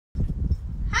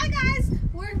guys,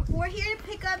 we're here to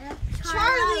pick up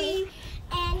Charlie.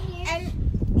 And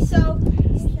so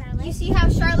you see how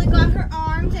Charlotte got her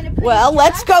arms and a pretty Well, dress?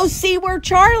 let's go see where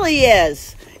Charlie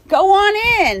is. Go on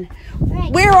in.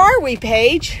 Where are we,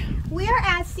 Paige? We are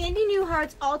at Sandy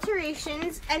Newhard's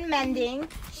Alterations and Mending.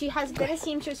 She has been a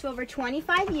seamstress for over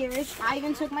 25 years. I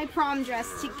even took my prom dress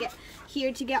to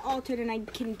get altered, and I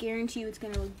can guarantee you it's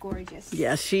going to look gorgeous.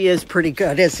 Yes, she is pretty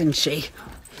good, isn't she?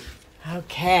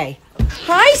 Okay.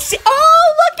 Hi.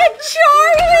 Oh, look at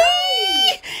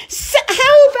Charlie.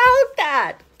 How about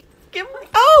that?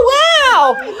 Oh,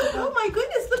 wow. Oh my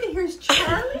goodness, look at here's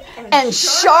Charlie. And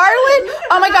Charlotte?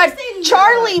 Oh my God,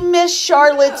 Charlie missed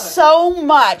Charlotte so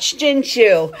much, didn't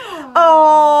you?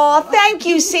 Oh, thank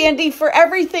you, Sandy, for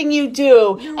everything you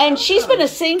do. And she's been a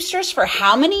seamstress for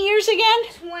how many years again?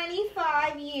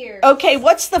 25 years. Okay,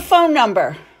 what's the phone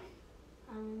number?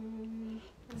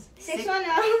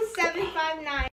 610-759